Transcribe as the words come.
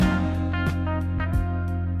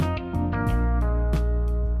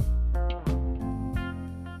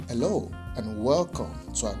Hello and welcome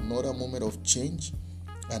to another moment of change,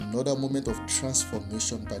 another moment of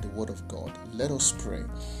transformation by the word of God. Let us pray.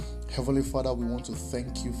 Heavenly Father, we want to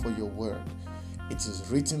thank you for your word. It is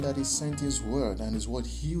written that he sent his word and his word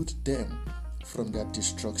healed them from their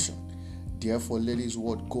destruction. Therefore, let his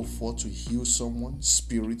word go forth to heal someone,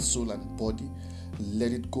 spirit, soul, and body.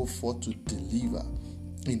 Let it go forth to deliver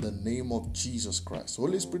in the name of Jesus Christ.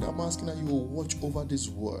 Holy Spirit, I'm asking that you will watch over this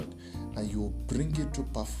word and you will bring it to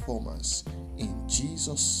performance. In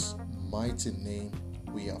Jesus' mighty name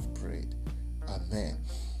we have prayed. Amen.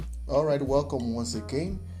 All right, welcome once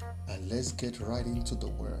again, and let's get right into the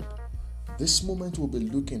word. This moment we'll be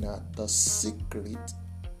looking at the secret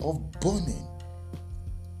of burning.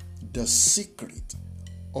 The secret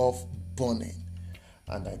of burning.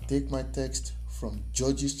 And I take my text from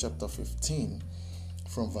Judges chapter 15,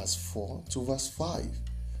 from verse 4 to verse 5.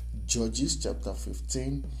 Judges chapter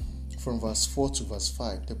 15, from verse 4 to verse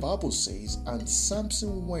 5. The Bible says, "And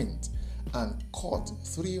Samson went and caught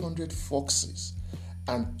 300 foxes,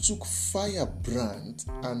 and took firebrand,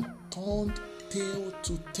 and turned tail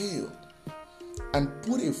to tail, and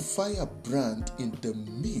put a firebrand in the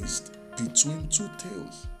midst between two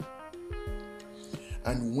tails.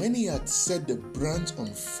 And when he had set the brands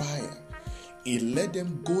on fire, he let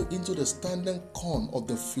them go into the standing corn of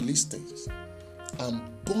the Philistines, and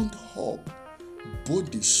burnt up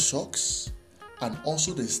both the shocks and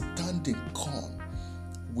also the standing corn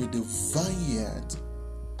with the vineyard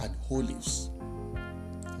and olives."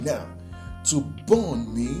 Now, to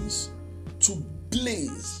burn means to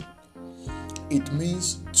blaze. It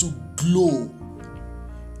means to glow.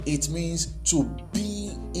 It means to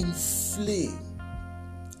be in flame.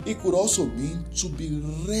 It could also mean to be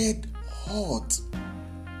red hot.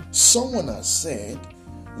 Someone has said,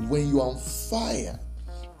 when you are on fire,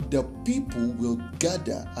 the people will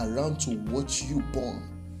gather around to watch you burn.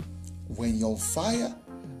 When you're on fire,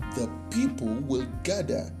 the people will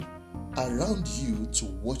gather around you to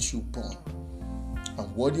watch you burn.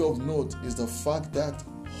 And worthy of note is the fact that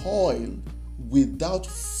oil without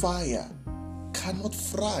fire cannot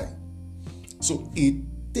fry. So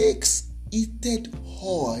it takes heated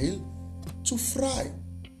oil to fry.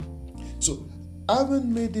 So,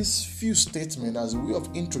 having made these few statements as a way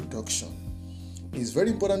of introduction, it's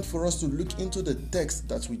very important for us to look into the text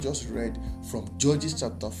that we just read from Judges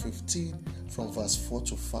chapter 15, from verse 4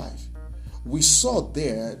 to 5. We saw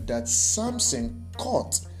there that Samson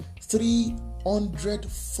caught 300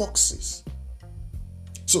 foxes.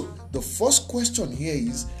 So, the first question here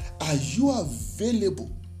is, are you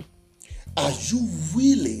available? Are you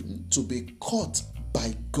willing to be caught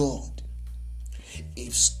by God?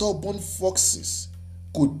 If stubborn foxes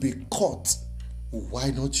could be caught,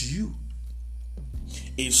 why not you?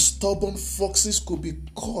 If stubborn foxes could be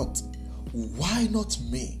caught, why not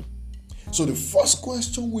me? So the first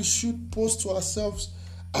question we should pose to ourselves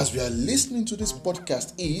as we are listening to this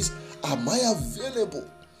podcast is, am I available?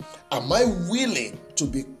 Am I willing to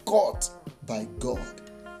be caught by God?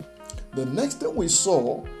 The next thing we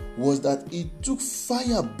saw was that he took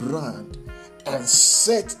firebrand and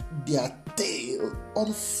set their tail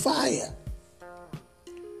on fire.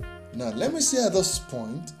 Now, let me say at this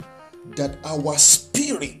point that our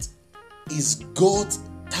spirit is God's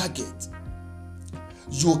target.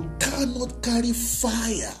 You cannot carry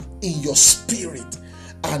fire in your spirit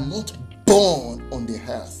and not burn on the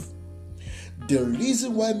earth. The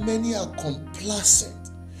reason why many are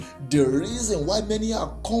complacent, the reason why many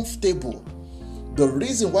are comfortable, the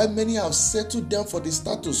reason why many have settled down for the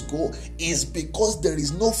status quo is because there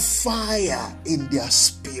is no fire in their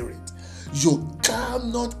spirit. You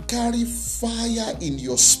cannot carry fire in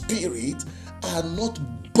your spirit and not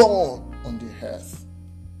burn on the earth.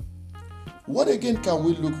 What again can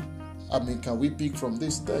we pick from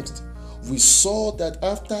this text? We saw that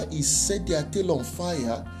after he set their tail on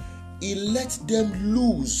fire, he let them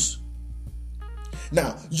loose.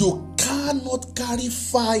 Now, you cannot carry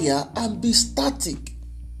fire and be static.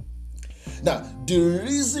 Now, the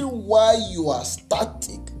reason why you are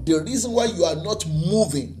static, the reason why you are not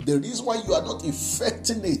moving, the reason why you are not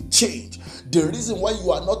effecting a change, the reason why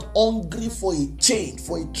you are not hungry for a change,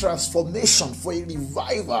 for a transformation, for a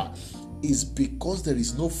revival, is because there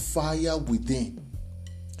is no fire within.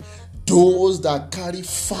 Those that carry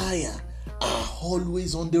fire are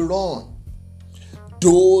always on the run.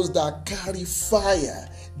 Those that carry fire,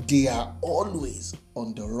 they are always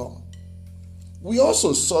on the run. We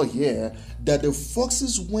also saw here that the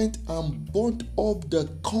foxes went and burnt up the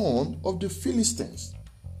corn of the Philistines.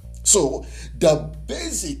 So, the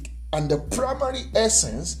basic and the primary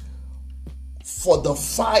essence for the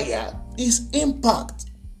fire is impact.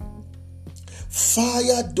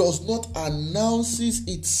 Fire does not announce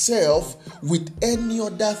itself with any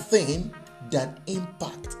other thing than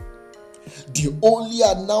impact. The only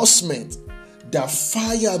announcement that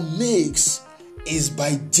fire makes is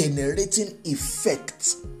by generating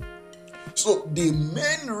effect. So the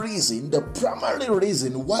main reason, the primary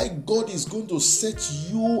reason why God is going to set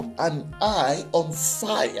you and I on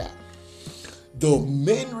fire, the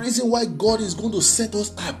main reason why God is going to set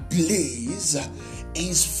us ablaze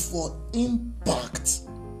is for impact,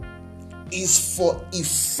 is for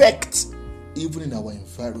effect, even in our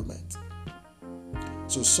environment.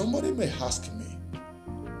 So somebody may ask me,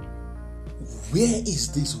 where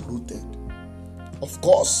is this rooted? Of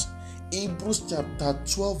course, Hebrews chapter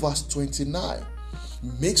 12 verse 29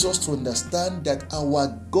 makes us to understand that our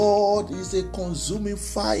God is a consuming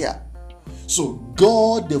fire. So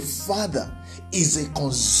God the Father is a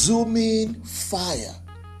consuming fire.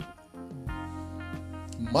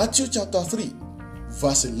 Matthew chapter 3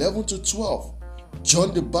 verse 11 to 12,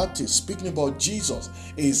 John the Baptist, speaking about Jesus,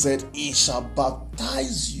 he said, he shall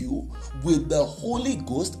baptize you with the Holy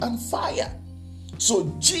Ghost and fire.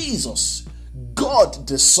 So Jesus, God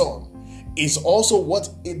the Son, is also what?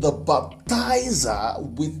 The baptizer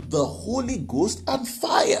with the Holy Ghost and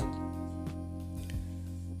fire.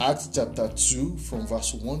 Acts chapter 2 from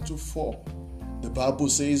verse 1 to 4. The Bible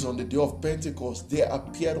says, on the day of Pentecost, there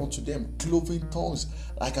appeared unto them cloven tongues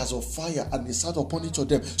like as of fire, and they sat upon each of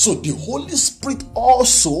them. So the Holy Spirit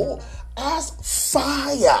also has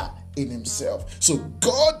fire in himself. So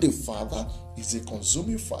God the Father is a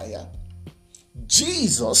consuming fire.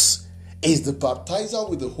 Jesus is the baptizer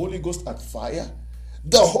with the Holy Ghost and fire.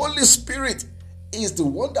 The Holy Spirit is the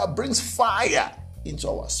one that brings fire into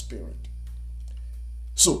our spirit.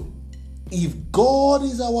 So, if God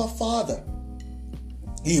is our Father,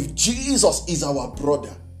 if Jesus is our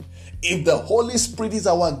brother, if the Holy Spirit is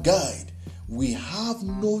our guide, we have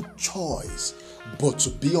no choice but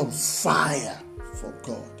to be on fire for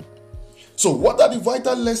God. So, what are the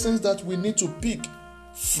vital lessons that we need to pick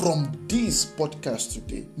from this podcast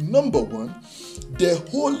today? Number one, the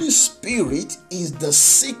Holy Spirit is the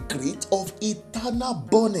secret of eternal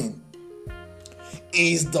burning.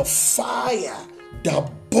 Is the fire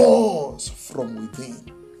that burns from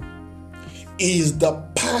within. Is the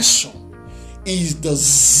passion, is the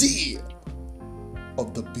zeal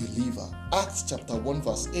of the believer. Acts chapter 1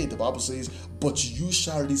 verse 8, the Bible says, but you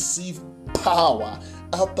shall receive power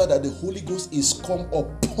after that the Holy Ghost is come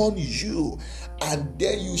upon you, and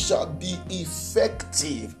then you shall be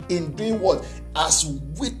effective in doing what? As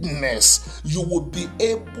witness. You will be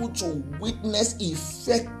able to witness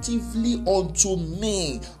effectively unto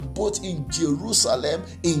me, both in Jerusalem,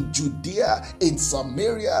 in Judea, in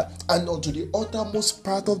Samaria, and unto the uttermost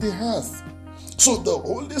part of the earth. So the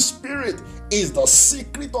Holy Spirit is the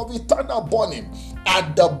secret of eternal burning.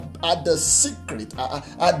 At the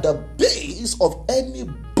base of any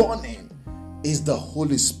burning is the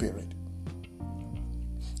Holy Spirit.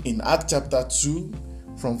 In Acts chapter 2,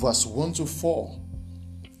 from verse 1 to 4,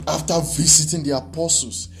 after visiting the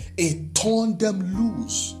apostles, he turned them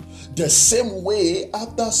loose. The same way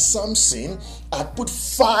after Samson had put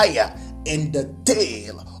fire in the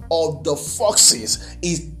tail of the foxes,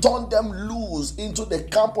 he turned them loose into the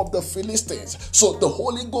camp of the Philistines. So the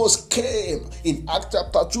Holy Ghost came in Acts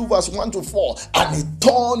chapter 2 verse 1 to 4, and he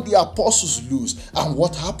turned the apostles loose. And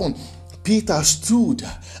what happened? Peter stood,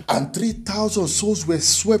 and 3,000 souls were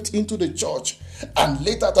swept into the church. And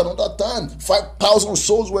later at another time, 5,000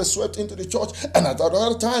 souls were swept into the church. And at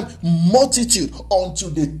another time, multitude, until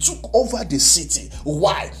they took over the city.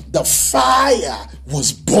 Why? The fire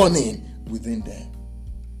was burning within them.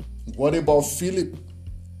 What about Philip?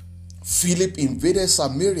 Philip invaded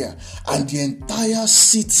Samaria, and the entire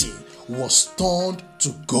city was turned to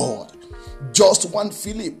God. Just one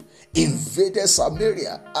Philip invaded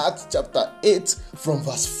Samaria, Acts chapter 8 from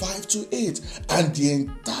verse 5 to 8, and the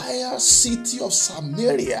entire city of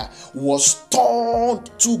Samaria was turned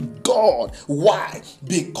to God. Why?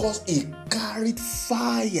 Because he carried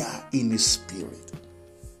fire in his spirit.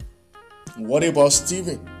 What about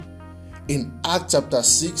Stephen? In Acts chapter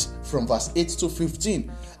 6 from verse 8 to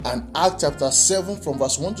 15, and Acts chapter 7 from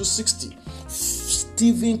verse 1 to 60,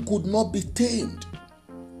 Stephen could not be tamed.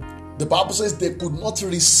 The Bible says they could not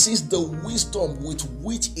resist the wisdom with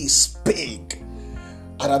which he spake.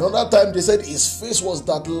 At another time, they said his face was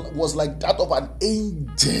like that of an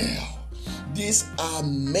angel. These are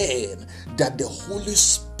men that the Holy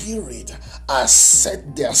Spirit has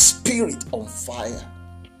set their spirit on fire.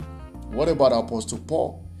 What about Apostle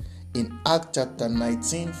Paul? In Acts chapter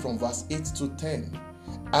 19 from verse 8 to 10.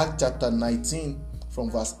 Acts chapter 19 from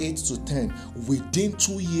verse 8 to 10. Within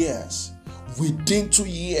 2 years, Within 2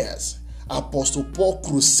 years, Apostle Paul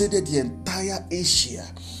crusaded the entire Asia.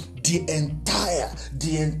 The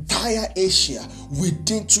entire Asia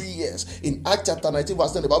within 2 years. In Acts chapter 19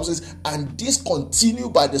 verse 10, the Bible says, and this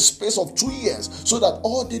continued by the space of 2 years, so that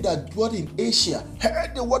all they that dwelt in Asia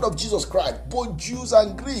heard the word of Jesus Christ, both Jews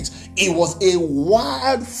and Greeks. It was a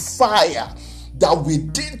wildfire that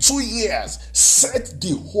within 2 years set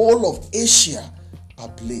the whole of Asia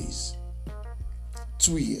ablaze.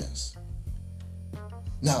 2 years.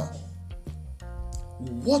 Now,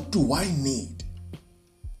 what do I need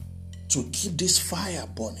to keep this fire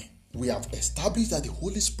burning? We have established that the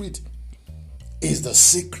Holy Spirit is the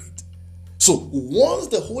secret. So once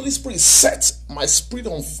the Holy Spirit sets my spirit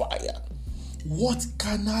on fire, what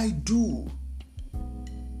can I do?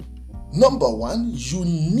 Number one, you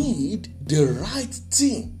need the right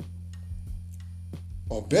team.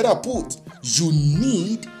 Or better put, you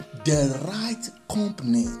need the right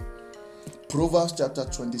company. Proverbs chapter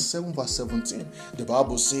 27 verse 17, the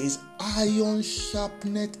Bible says, iron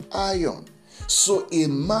sharpeneth iron, so a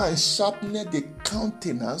man sharpeneth the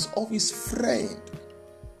countenance of his friend.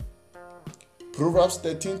 Proverbs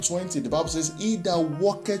 13:20, the Bible says, he that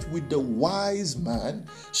walketh with the wise man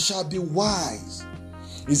shall be wise.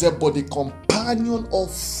 He said, but the companion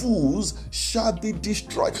of fools shall be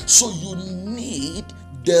destroyed. So you need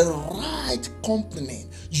the right company.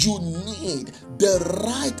 You need the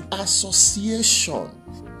right association.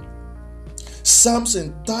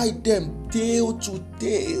 Samson tied them tail to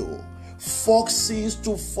tail, foxes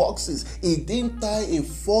to foxes. He didn't tie a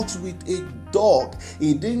fox with a dog.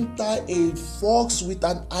 He didn't tie a fox with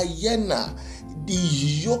an hyena.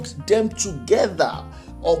 He yoked them together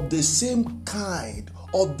of the same kind,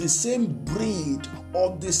 of the same breed,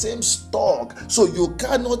 of the same stock. So you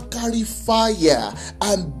cannot carry fire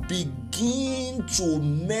and begin to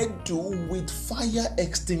meddle with fire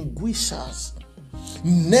extinguishers.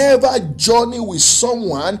 Never journey with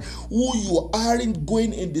someone who you aren't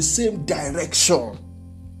going in the same direction.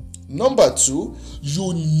 Number two,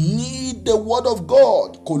 you need the word of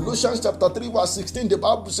God. Colossians chapter 3 verse 16, the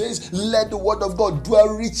Bible says, let the word of God dwell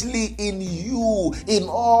richly in you, in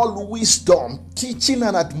all wisdom, teaching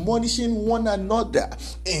and admonishing one another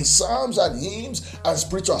in psalms and hymns and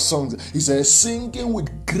spiritual songs. He says, singing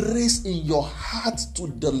with grace in your heart to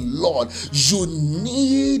the Lord. You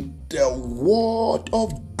need the word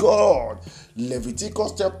of God.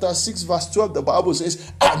 Leviticus chapter 6 verse 12, the Bible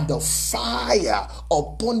says, and the fire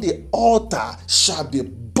upon the altar shall be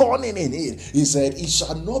burning in it. He said, it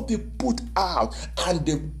shall not be put out, and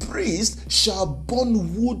the priest shall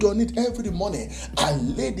burn wood on it every morning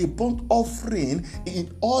and lay the burnt offering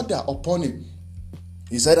in order upon it.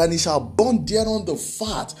 He said, and he shall burn thereon the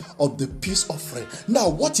fat of the peace offering. Now,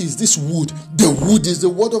 what is this wood? The wood is the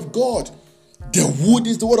word of God. The wood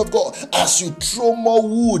is the word of God. As you throw more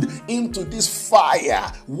wood into this fire,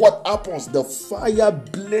 what happens? The fire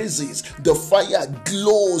blazes. The fire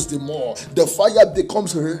glows the more. The fire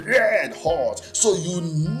becomes red hot. So you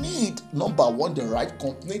need, number one, the right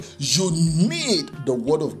company. You need the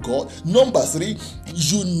word of God. Number three,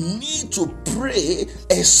 you need to pray,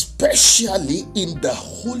 especially in the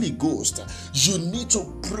Holy Ghost. You need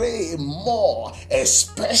to pray more,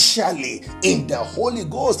 especially in the Holy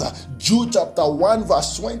Ghost. Jude chapter 1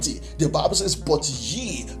 verse 20, the Bible says, but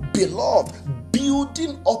ye, beloved,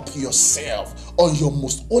 building up yourself on your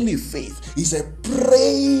most holy faith. He said,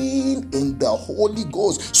 praying in the Holy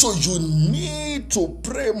Ghost. So you need to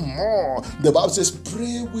pray more. The Bible says,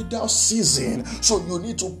 pray without ceasing. So you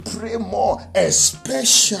need to pray more,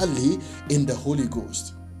 especially in the Holy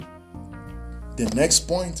Ghost. The next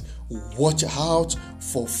point, watch out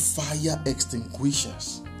for fire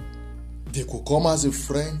extinguishers. They could come as a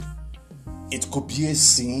friend. It could be a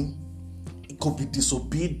sin. It could be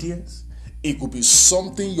disobedience. It could be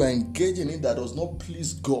something you are engaging in that does not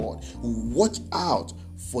please God. Watch out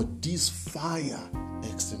for these fire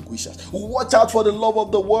extinguishers. Watch out for the love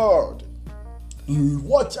of the world.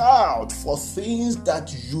 Watch out for things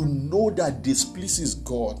that you know that displeases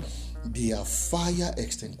God. They are fire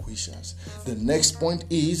extinguishers. The next point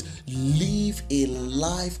is live a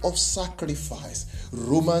life of sacrifice.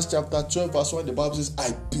 Romans chapter 12 verse 1, the Bible says, I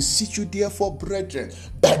beseech you therefore, brethren,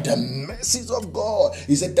 by the mercies of God,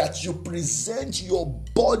 he said that you present your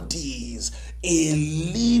bodies a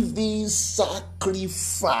living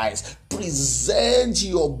sacrifice. Present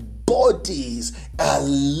your bodies a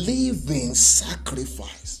living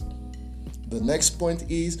sacrifice. The next point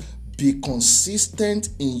is be consistent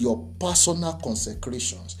in your personal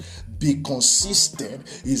consecrations. Be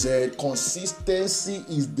consistent. He said consistency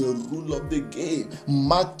is the rule of the game.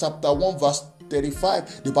 Mark chapter 1 verse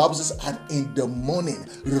 35, the Bible says, and in the morning,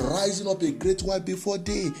 rising up a great while before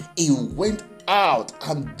day, he went out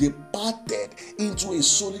and departed into a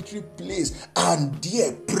solitary place and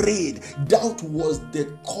there prayed. That was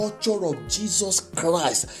the culture of Jesus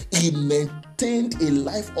Christ. He maintained a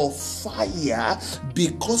life of fire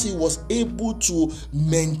because he was able to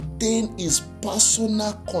maintain his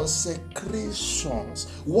personal consecrations.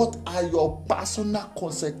 What are your personal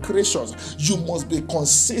consecrations? You must be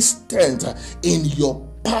consistent in your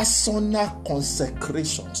personal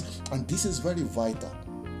consecrations, and this is very vital.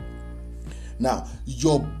 Now,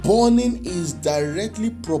 your burning is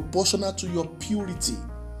directly proportional to your purity.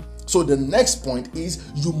 So the next point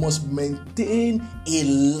is you must maintain a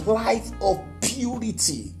life of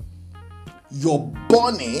purity. Your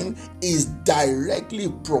burning is directly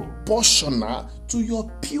proportional to your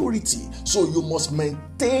purity. So you must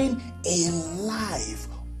maintain a life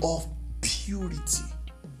of purity.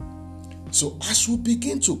 So as we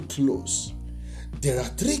begin to close, there are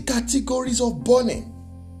 3 categories of burning.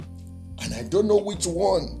 And I don't know which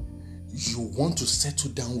one you want to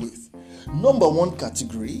settle down with. Number 1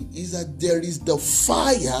 category is that there is the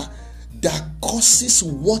fire that causes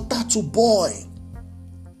water to boil.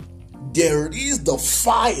 There is the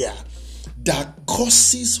fire that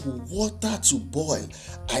causes water to boil.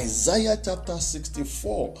 Isaiah chapter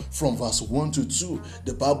 64 from verse 1 to 2,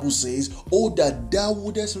 the Bible says, "Oh, that thou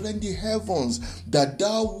wouldest rend the heavens, that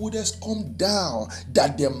thou wouldest come down,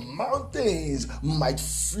 that the mountains might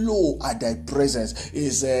flow at thy presence." He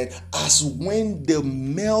said, as when the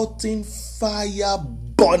melting fire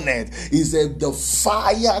burneth. He said, the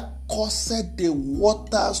fire caused the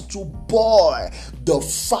waters to boil. The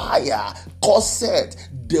fire caused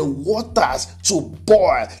the waters to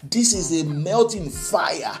boil. This is a melting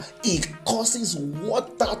fire. It causes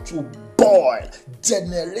water to boil,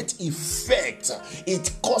 generate effect.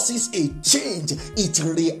 It causes a change. It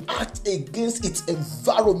reacts against its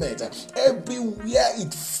environment. Everywhere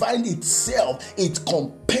it finds itself, it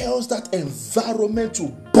compels that environment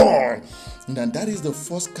to burn. And that is the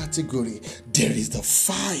first category. There is the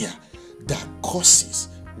fire that causes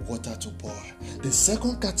water to boil. The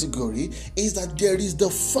second category is that there is the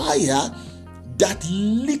fire that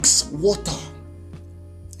leaks water.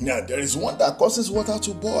 Now, there is one that causes water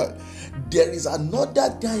to boil. There is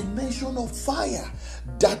another dimension of fire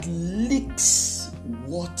that leaks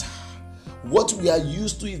water. What we are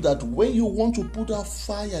used to is that when you want to put out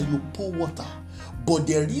fire, you pour water. But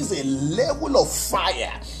there is a level of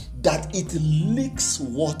fire that it leaks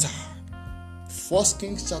water. 1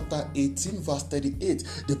 Kings chapter 18 verse 38,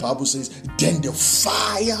 the Bible says, "Then the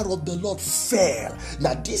fire of the Lord fell."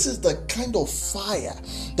 Now this is the kind of fire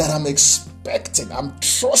that I'm expecting. I'm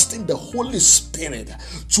trusting the Holy Spirit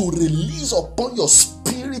to release upon your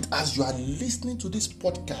spirit as you are listening to this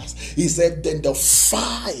podcast. He said, "Then the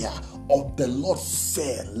fire of the Lord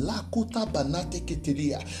fell."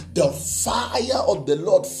 The fire of the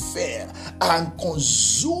Lord fell and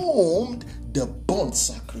consumed the burnt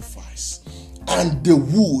sacrifice and the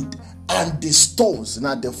wood and the stones.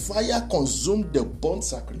 Now the fire consumed the burnt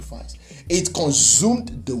sacrifice. It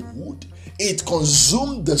consumed the wood. It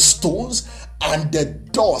consumed the stones and the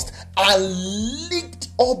dust and licked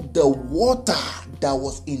up the water that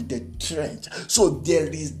was in the trench. So there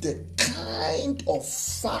is the kind of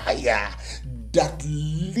fire that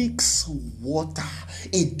leaks water.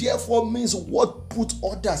 It therefore means what put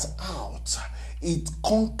others out, it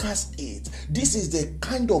conquers it. This is the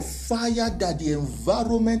kind of fire that the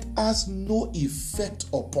environment has no effect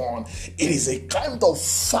upon. It is a kind of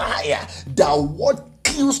fire that what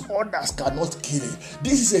kills others cannot kill it.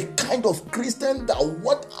 This is a kind of Christian that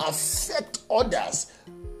what affects others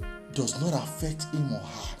does not affect him or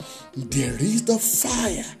her. There is the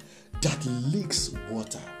fire that leaks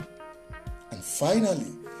water. And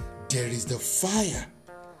finally, there is the fire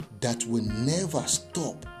that will never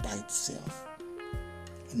stop by itself.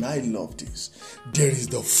 And I love this. There is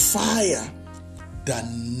the fire that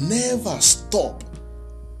never stops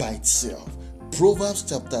by itself. Proverbs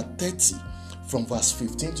chapter 30 from verse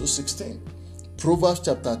 15 to 16. Proverbs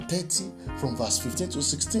chapter 30 from verse 15 to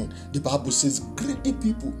 16. The Bible says, "Greedy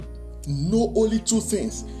people know only 2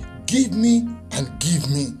 things. Give me and give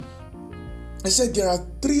me." I said there are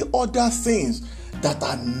 3 other things that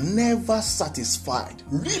are never satisfied.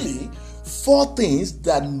 Really, 4 things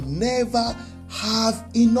that never have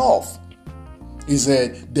enough. He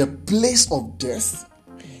said the place of death,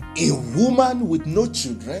 a woman with no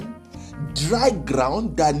children, dry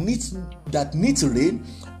ground that needs rain,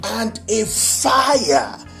 and a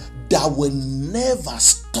fire that will never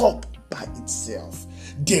stop by itself.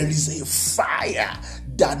 There is a fire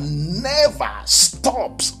that never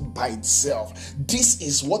stops by itself. This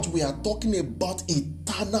is what we are talking about,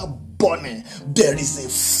 eternal burning. There is a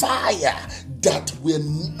fire that will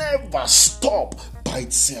never stop by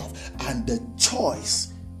itself, and the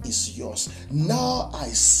choice is yours. Now I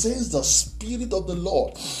sense the Spirit of the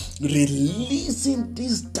Lord releasing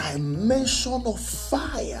this dimension of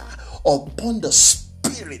fire upon the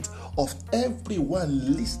spirit of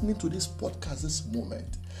everyone listening to this podcast this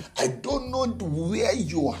moment. I don't know where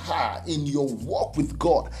you are in your walk with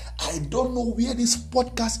God. I don't know where this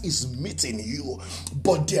podcast is meeting you,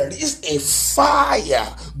 but there is a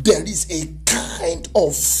fire. There is a kind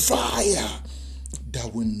of fire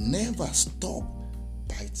that will never stop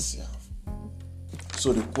by itself.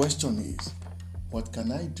 So the question is, what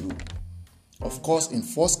can I do? Of course, in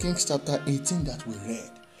 1 Kings chapter 18 that we read,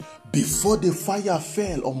 before the fire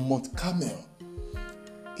fell on Mount Carmel,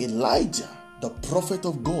 Elijah, the prophet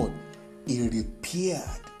of God, he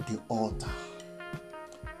repaired the altar.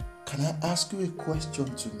 Can I ask you a question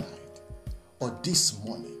tonight, or this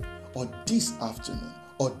morning, or this afternoon,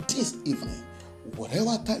 or this evening,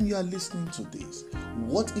 whatever time you are listening to this?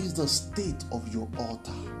 What is the state of your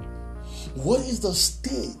altar? What is the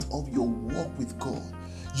state of your walk with God?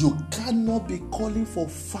 You cannot be calling for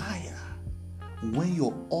fire when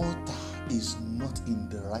your altar is not in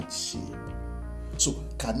the right shape. So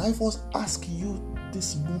can I first ask you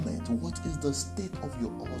this moment, what is the state of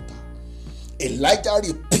your altar? Elijah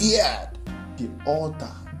repaired the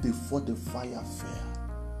altar before the fire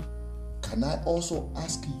fell. Can I also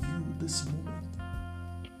ask you this moment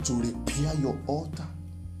to repair your altar?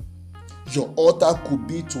 Your altar could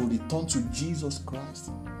be to return to Jesus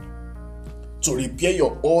Christ. To repair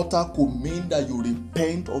your altar could mean that you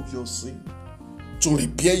repent of your sin. To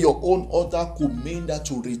repair your own altar could mean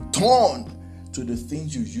that you return to the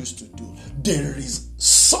things you used to do. There is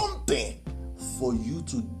something for you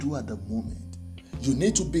to do at the moment. You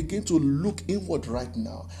need to begin to look inward right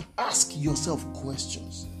now. Ask yourself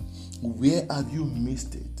questions. Where have you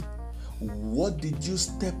missed it? What did you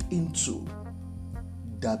step into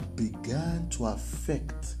that began to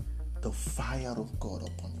affect the fire of God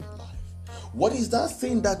upon your life? What is that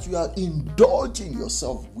thing that you are indulging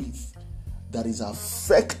yourself with that is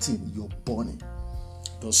affecting your burning?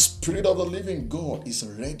 The Spirit of the living God is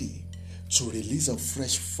ready to release a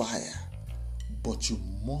fresh fire, but you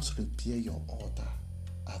must repair your altar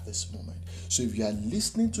at this moment. So if you are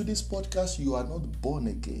listening to this podcast, you are not born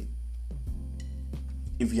again.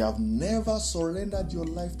 If you have never surrendered your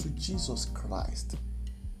life to Jesus Christ,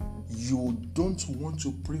 you don't want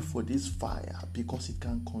to pray for this fire because it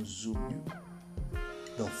can consume you.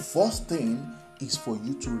 The first thing is for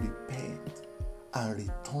you to repent and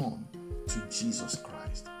return to Jesus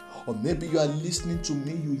Christ. Or maybe you are listening to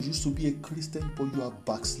me, you used to be a Christian, but you are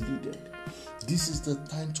backslidden. This is the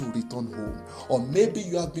time to return home. Or maybe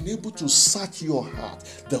you have been able to search your heart.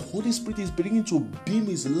 The Holy Spirit is beginning to beam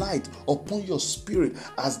His light upon your spirit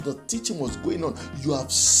as the teaching was going on. You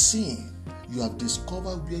have seen, you have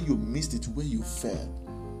discovered where you missed it, where you fell.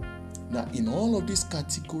 Now, in all of these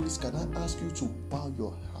categories, can I ask you to bow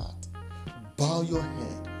your heart, bow your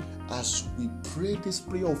head, as we pray this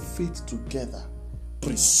prayer of faith together,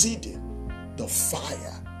 preceding the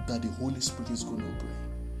fire that the Holy Spirit is going to bring.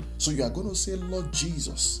 So you are going to say, Lord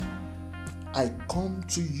Jesus, I come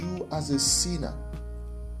to you as a sinner.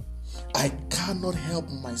 I cannot help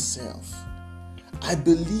myself. I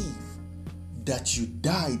believe that you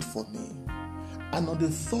died for me, and on the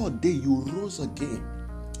third day you rose again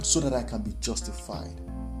so that I can be justified.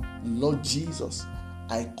 Lord Jesus,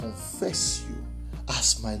 I confess you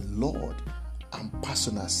as my Lord and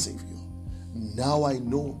personal Savior. Now I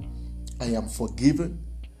know I am forgiven,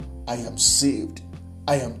 I am saved,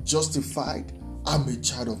 I am justified, I'm a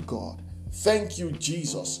child of God. Thank you,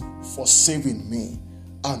 Jesus, for saving me.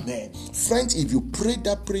 Amen. Friends, if you prayed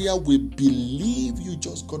that prayer, we believe you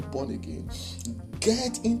just got born again.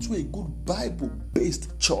 Get into a good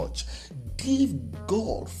Bible-based church. Give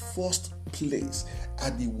God first place,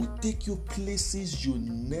 and He will take you places you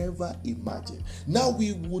never imagined. Now,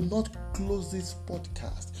 we will not close this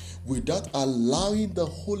podcast without allowing the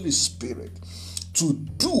Holy Spirit to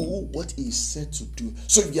do what He said to do.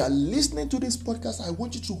 So if you are listening to this podcast, I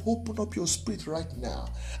want you to open up your spirit right now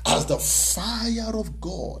as the fire of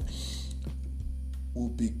God will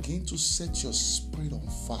begin to set your spirit on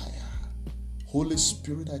fire. Holy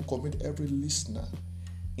Spirit, I commit every listener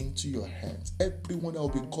into your hands. Everyone that will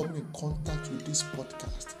be coming in contact with this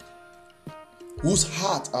podcast, whose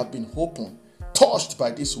hearts have been opened, touched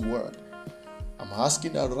by this word, I'm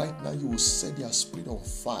asking that right now you will set their spirit on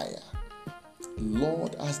fire.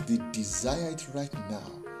 Lord, as they desire it right now,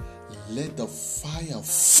 Let the fire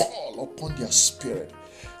fall upon their spirit.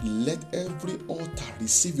 Let every altar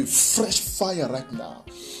receive a fresh fire right now.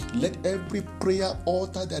 Let every prayer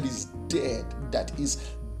altar that is dead, that is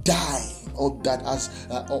dying, or that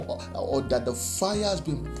or that the fire has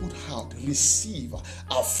been put out, receive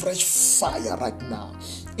a fresh fire right now.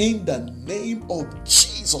 In the name of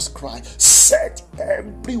Jesus Christ, set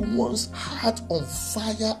everyone's heart on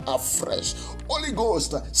fire afresh. Holy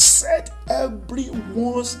Ghost, set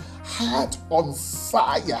everyone's heart on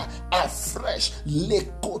fire afresh.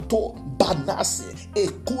 Lekoto banase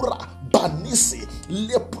ekura banisi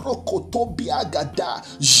leprokoto biagada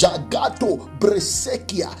jagato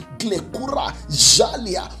bresekia glekura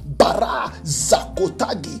jalia bara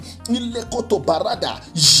zakotagi ilekoto barada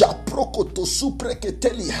japrokoto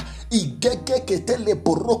supreketelia igege ketele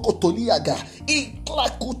borokotoliaga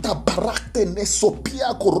iklakuta barakte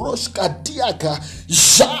nesopia koroshka diaga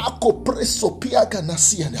jako presopiaga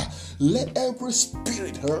nasiana. Let every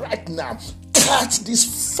spirit right now catch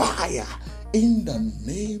this fire in the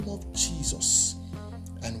name of Jesus.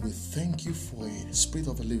 And we thank you for it, Spirit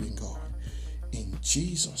of the living God. In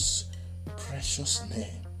Jesus' precious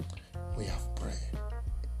name, we have prayed.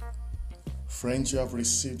 Friends, you have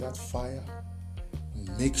received that fire.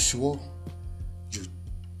 Make sure you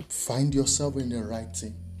find yourself in the right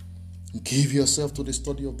thing. Give yourself to the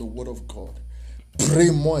study of the Word of God. Pray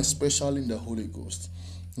more, especially in the Holy Ghost.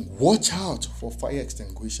 Watch out for fire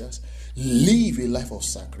extinguishers. Live a life of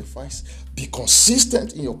sacrifice. Be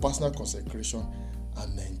consistent in your personal consecration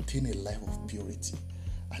and maintain a life of purity.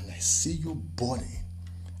 And I see you burning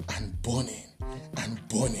and burning and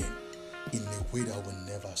burning in a way that will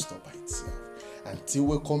never stop by itself. Until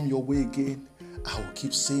we come your way again, I will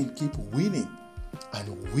keep saying, keep winning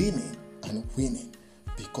and winning and winning,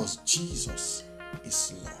 because Jesus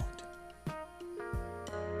is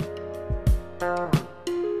Lord.